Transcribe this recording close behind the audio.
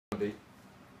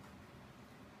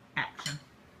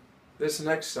This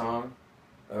next song,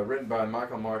 written by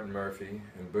Michael Martin Murphey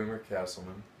and Boomer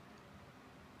Castleman,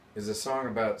 is a song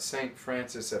about St.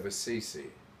 Francis of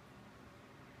Assisi.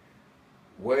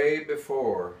 Way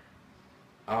before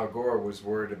Al Gore was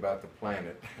worried about the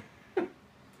planet,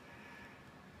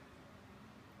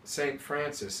 St.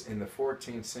 Francis in the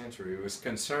 14th century was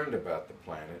concerned about the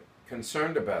planet,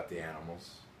 concerned about the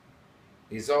animals.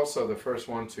 He's also the first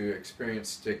one to experience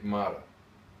stigmata,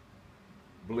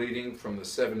 bleeding from the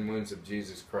 7 wounds of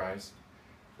Jesus Christ,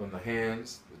 from the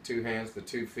hands, the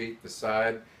 2 feet, the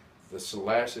side, the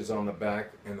lashes on the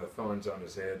back, and the thorns on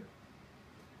his head.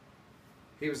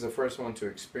 He was the first one to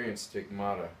experience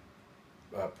stigmata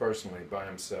personally by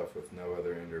himself with no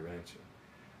other intervention.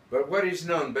 But what he's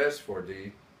known best for,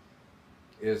 Dee,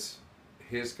 is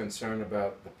his concern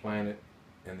about the planet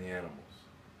and the animals.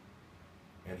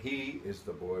 And he is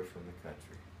the boy from the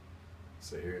country.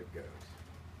 So here it goes.